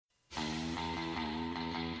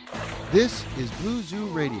This is Blue Zoo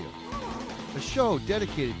Radio, a show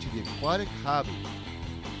dedicated to the aquatic hobby.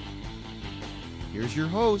 Here's your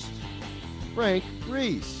host, Frank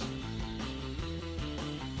Reese.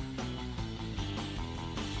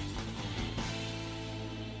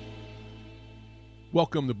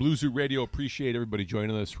 Welcome to Blue Zoo Radio. Appreciate everybody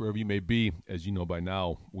joining us wherever you may be. As you know by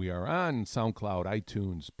now, we are on SoundCloud,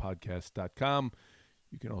 iTunes, podcast.com.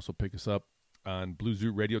 You can also pick us up on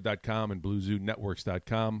bluezooradio.com and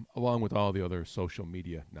bluezoonetworks.com, along with all the other social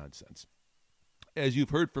media nonsense. As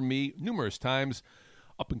you've heard from me numerous times,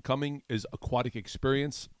 up and coming is Aquatic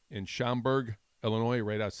Experience in Schaumburg, Illinois,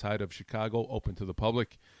 right outside of Chicago, open to the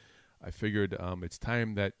public. I figured it's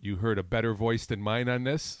time that you heard a better voice than mine on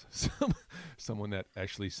this, someone that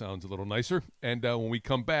actually sounds a little nicer. And when we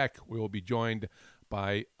come back, we will be joined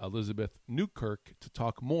by Elizabeth Newkirk to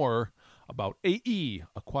talk more about AE,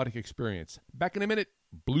 Aquatic Experience. Back in a minute,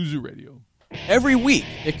 Blue Zoo Radio. Every week,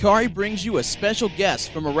 Hikari brings you a special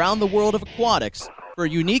guest from around the world of aquatics for a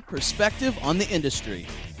unique perspective on the industry.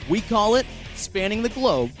 We call it Spanning the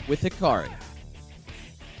Globe with Hikari.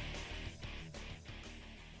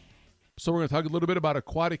 So we're going to talk a little bit about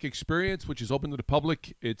Aquatic Experience, which is open to the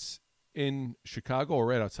public. It's in Chicago, or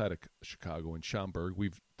right outside of Chicago in Schaumburg.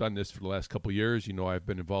 We've done this for the last couple of years. You know, I've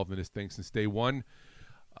been involved in this thing since day one,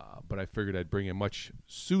 but I figured I'd bring a much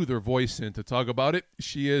soother voice in to talk about it.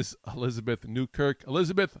 She is Elizabeth Newkirk.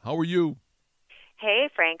 Elizabeth, how are you? Hey,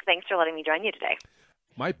 Frank. Thanks for letting me join you today.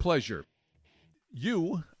 My pleasure.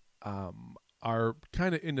 You are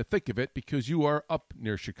kind of in the thick of it because you are up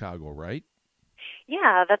near Chicago, right?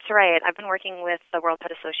 Yeah, that's right. I've been working with the World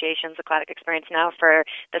Pet Association's Aquatic Experience now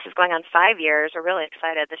this is going on 5 years. We're really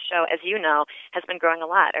excited. The show, as you know, has been growing a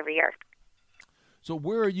lot every year. So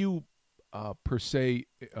where are you, per se,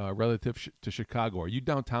 relative to Chicago? Are you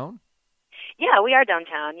downtown? Yeah, we are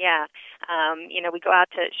downtown, yeah. We go out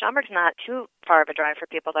to, Schaumburg's not too far of a drive for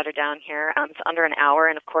people that are down here. It's under an hour,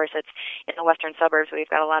 and of course it's in the western suburbs. We've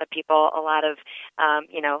got a lot of people, a lot of,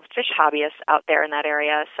 fish hobbyists out there in that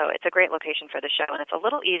area, so it's a great location for the show, and it's a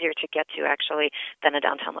little easier to get to, actually, than a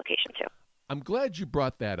downtown location, too. I'm glad you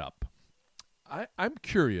brought that up. I'm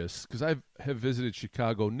curious, because I have visited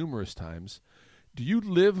Chicago numerous times. Do you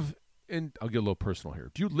live I'll get a little personal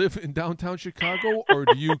here. Do you live in downtown Chicago, or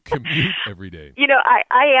do you commute every day?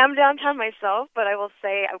 I am downtown myself, but I will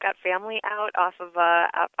say I've got family out off of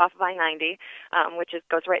I-90, which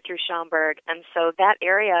goes right through Schaumburg, and so that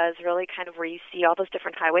area is really kind of where you see all those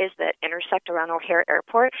different highways that intersect around O'Hare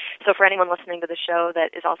Airport. So for anyone listening to the show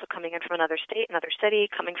that is also coming in from another state, another city,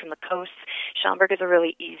 coming from the coast, Schaumburg is a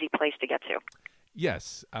really easy place to get to.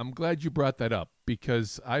 Yes, I'm glad you brought that up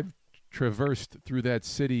because I've traversed through that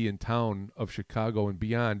city and town of Chicago and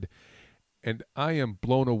beyond, and I am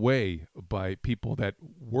blown away by people that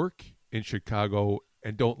work in Chicago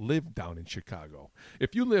and don't live down in Chicago.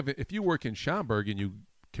 If you work in Schaumburg and you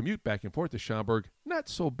commute back and forth to Schaumburg, not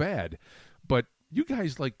so bad, but you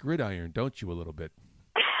guys like gridiron, don't you, a little bit?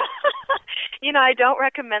 I don't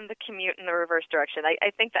recommend the commute in the reverse direction.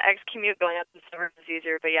 I think the commute going up to the suburbs is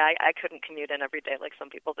easier, but yeah, I couldn't commute in every day like some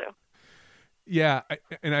people do. Yeah,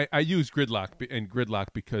 I use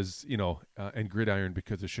gridlock because, and gridiron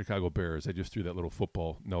because of Chicago Bears. I just threw that little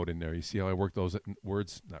football note in there. You see how I work those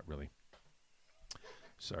words? Not really.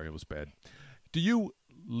 Sorry, it was bad. Do you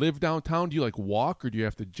live downtown? Do you walk, or do you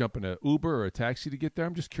have to jump in an Uber or a taxi to get there?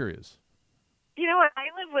 I'm just curious. You know what? I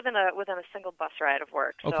live within a single bus ride of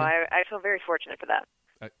work, so okay. I feel very fortunate for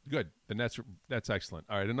that. Good. Then that's excellent.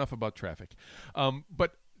 All right, enough about traffic.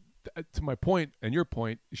 But to my point and your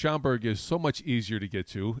point, Schaumburg is so much easier to get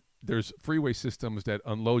to. There's freeway systems that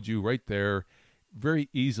unload you right there very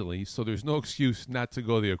easily, so there's no excuse not to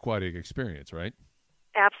go the Aquatic Experience, right?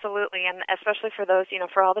 Absolutely, and especially for those,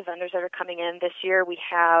 for all the vendors that are coming in this year, we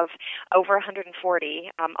have over 140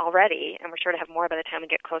 already, and we're sure to have more by the time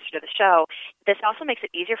we get closer to the show. This also makes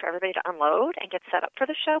it easier for everybody to unload and get set up for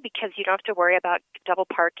the show because you don't have to worry about double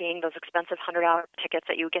parking, those expensive $100 tickets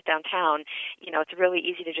that you get downtown. It's really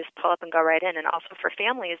easy to just pull up and go right in, and also for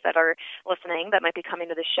families that are listening that might be coming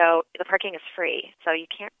to the show, the parking is free, so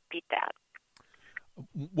you can't beat that.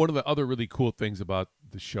 One of the other really cool things about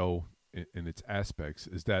the show in its aspects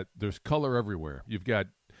is that there's color everywhere. You've got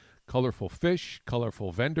colorful fish,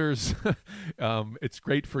 colorful vendors. It's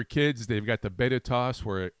great for kids. They've got the beta toss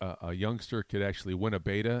where a youngster could actually win a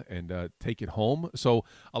beta and take it home. So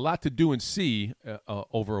a lot to do and see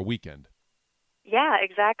over a weekend. Yeah,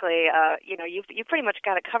 exactly. You've pretty much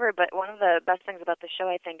got it covered. But one of the best things about the show,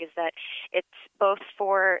 I think, is that it's both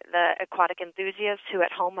for the aquatic enthusiasts who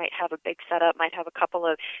at home might have a big setup, might have a couple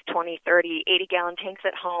of 20, 30, 80-gallon tanks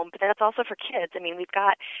at home. But that's also for kids. I mean, we've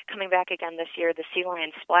got coming back again this year the Sea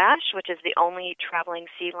Lion Splash, which is the only traveling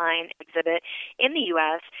sea lion exhibit in the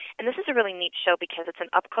U.S. And this is a really neat show because it's an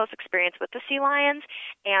up-close experience with the sea lions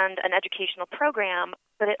and an educational program.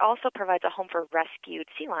 But it also provides a home for rescued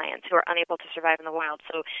sea lions who are unable to survive in the wild.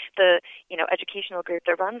 So the educational group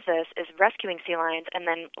that runs this is rescuing sea lions and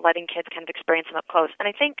then letting kids kind of experience them up close. And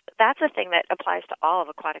I think that's a thing that applies to all of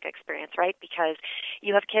aquatic experience, right? Because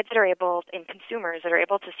you have kids that are able, and consumers that are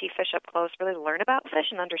able to see fish up close, really learn about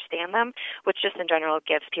fish and understand them, which just in general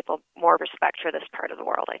gives people more respect for this part of the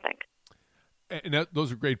world, I think. And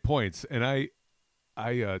those are great points. And I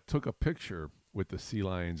took a picture with the sea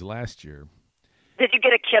lions last year. Did you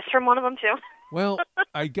get a kiss from one of them, too? Well,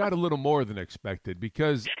 I got a little more than expected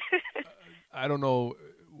because I don't know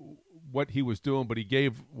what he was doing, but he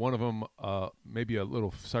gave one of them maybe a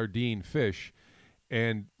little sardine fish,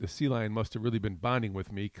 and the sea lion must have really been bonding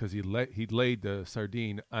with me because he laid the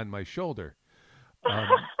sardine on my shoulder,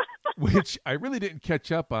 which I really didn't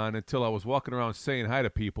catch up on until I was walking around saying hi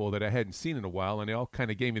to people that I hadn't seen in a while, and they all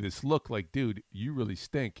kind of gave me this look like, dude, you really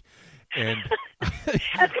stink. And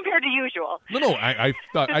as compared to usual. No, I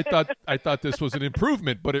thought this was an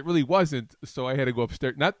improvement, but it really wasn't. So I had to go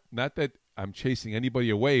upstairs. Not that I'm chasing anybody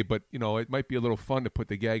away, but it might be a little fun to put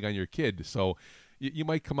the gag on your kid. So you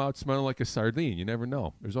might come out smelling like a sardine. You never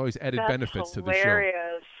know. There's always added benefits to the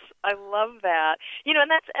show. I love that.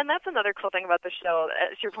 And that's another cool thing about the show,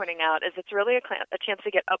 as you're pointing out, is it's really a chance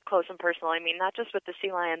to get up close and personal. I mean, not just with the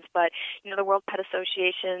sea lions, but the World Pet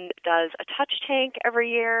Association does a touch tank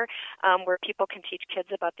every year where people can teach kids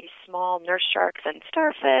about these small nurse sharks and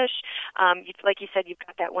starfish. Like you said, you've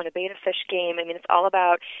got that Winnebago fish game. I mean, it's all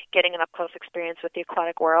about getting an up close experience with the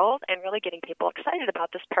aquatic world and really getting people excited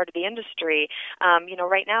about this part of the industry.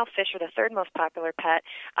 Right now, fish are the third most popular pet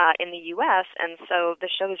in the U.S., and so the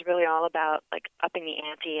show is really all about like upping the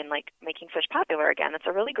ante and like making fish popular again. It's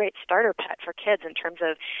a really great starter pet for kids in terms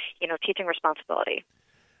of teaching responsibility.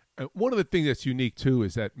 One of the things that's unique too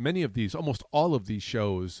is that almost all of these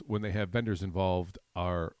shows, when they have vendors involved,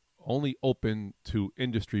 are only open to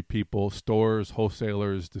industry people, stores,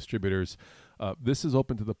 wholesalers, distributors. This is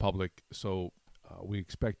open to the public, so we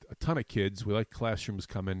expect a ton of kids. We like classrooms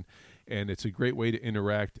coming, and it's a great way to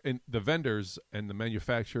interact. And the vendors and the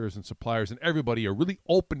manufacturers and suppliers and everybody are really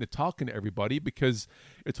open to talking to everybody because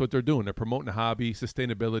it's what they're doing. They're promoting the hobby,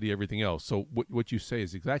 sustainability, everything else. So what you say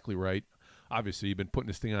is exactly right. Obviously, you've been putting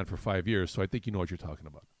this thing on for 5 years, so I think you know what you're talking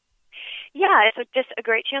about. Yeah, it's just a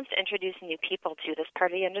great chance to introduce new people to this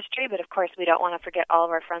part of the industry, but of course we don't want to forget all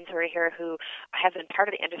of our friends who are here who have been part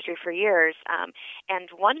of the industry for years. And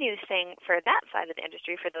one new thing for that side of the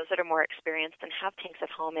industry, for those that are more experienced and have tanks at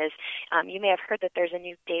home, is you may have heard that there's a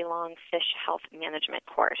new day-long fish health management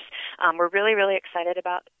course. We're really, really excited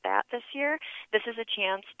about that this year. This is a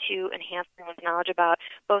chance to enhance everyone's knowledge about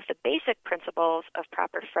both the basic principles of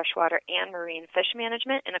proper freshwater and marine fish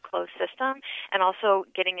management in a closed system, and also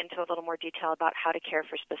getting into a little more detail about how to care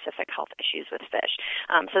for specific health issues with fish.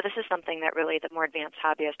 So this is something that really the more advanced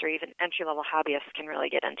hobbyists or even entry-level hobbyists can really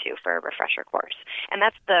get into for a refresher course. And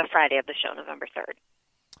that's the Friday of the show, November 3rd.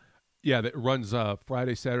 Yeah, that runs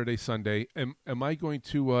Friday, Saturday, Sunday. Am I going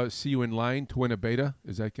to see you in line to win a beta?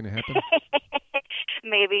 Is that going to happen?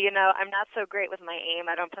 Maybe, I'm not so great with my aim.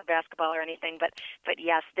 I don't play basketball or anything, but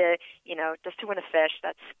yes, just to win a fish,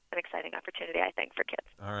 that's an exciting opportunity, I think, for kids.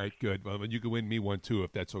 All right, good. Well, you can win me one too,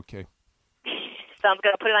 if that's okay. Sounds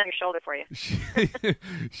good. I'll put it on your shoulder for you.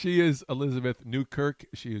 She is Elizabeth Newkirk.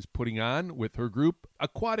 She is putting on with her group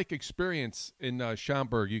Aquatic Experience in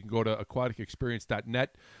Schaumburg. You can go to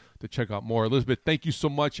aquaticexperience.net to check out more. Elizabeth, thank you so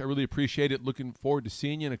much. I really appreciate it. Looking forward to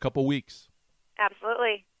seeing you in a couple weeks.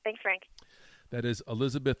 Absolutely. Thanks, Frank. That is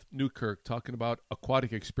Elizabeth Newkirk talking about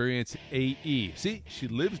Aquatic Experience AE. See, she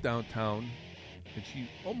lives downtown, and she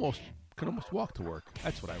can almost walk to work.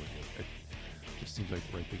 That's what I would do. It just seems like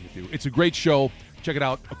the right thing to do. It's a great show. Check it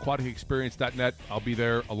out, aquaticexperience.net. I'll be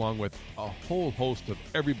there along with a whole host of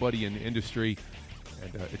everybody in the industry,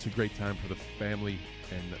 and it's a great time for the family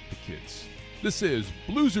and the kids. This is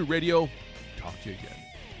Blue Zoo Radio. Talk to you again.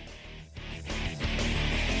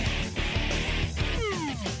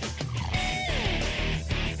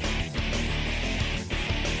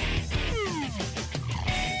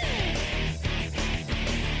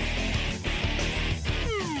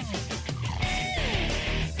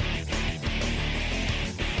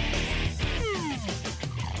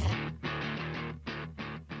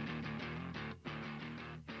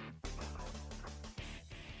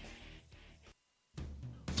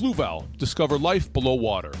 Fluval, discover life below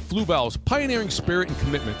water. Fluval's pioneering spirit and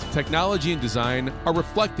commitment to technology and design are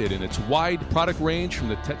reflected in its wide product range, from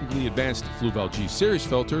the technically advanced Fluval G Series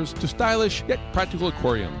filters to stylish yet practical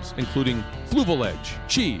aquariums, including Fluval Edge,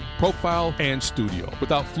 Chi, Profile, and Studio.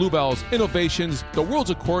 Without Fluval's innovations, the world's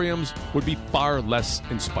aquariums would be far less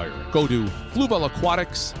inspiring. Go to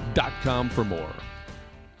FluvalAquatics.com for more.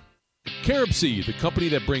 Carib Sea, the company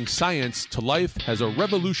that brings science to life, has a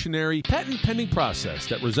revolutionary patent-pending process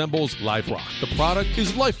that resembles Live Rock. The product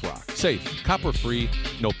is Life Rock, safe, copper-free,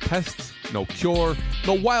 no pests, no cure,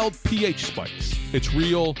 no wild pH spikes. It's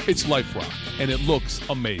real, it's Life Rock, and it looks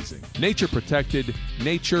amazing. Nature protected,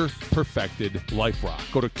 nature perfected Life Rock.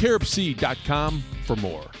 Go to CaribSea.com for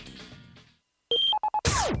more.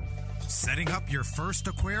 Setting up your first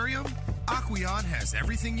aquarium? Aqueon has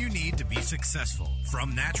everything you need to be successful.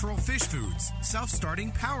 From natural fish foods,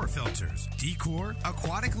 self-starting power filters, decor,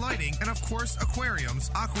 aquatic lighting, and of course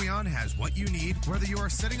aquariums, Aqueon has what you need whether you are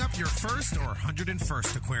setting up your first or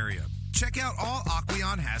 101st aquarium. Check out all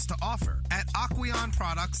Aqueon has to offer at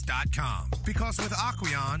aqueonproducts.com, because with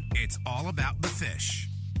Aqueon, it's all about the fish.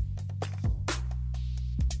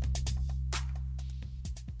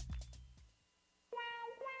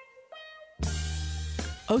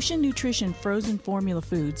 Ocean Nutrition Frozen Formula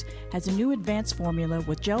Foods has a new advanced formula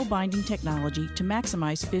with gel binding technology to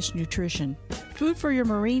maximize fish nutrition. Food for your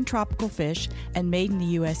marine tropical fish and made in the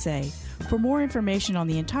USA. For more information on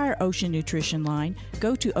the entire Ocean Nutrition line,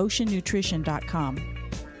 go to oceannutrition.com.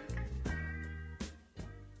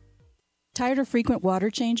 Tired of frequent water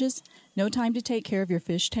changes? No time to take care of your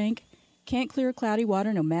fish tank? Can't clear cloudy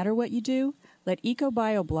water no matter what you do? Let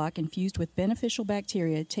EcoBioBlock infused with beneficial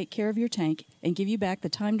bacteria take care of your tank and give you back the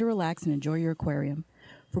time to relax and enjoy your aquarium.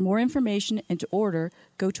 For more information and to order,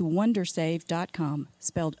 go to wondersave.com,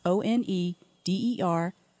 spelled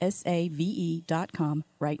ONEDERSAVE.com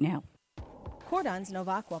right now. Cordon's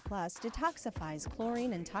Novaqua Plus detoxifies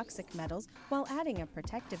chlorine and toxic metals while adding a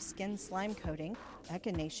protective skin slime coating,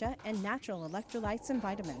 echinacea, and natural electrolytes and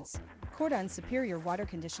vitamins. Cordon's superior water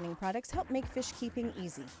conditioning products help make fish keeping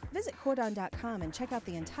easy. Visit Cordon.com and check out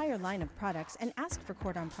the entire line of products and ask for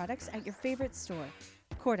Cordon products at your favorite store.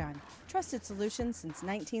 Cordon, trusted solutions since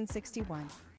 1961.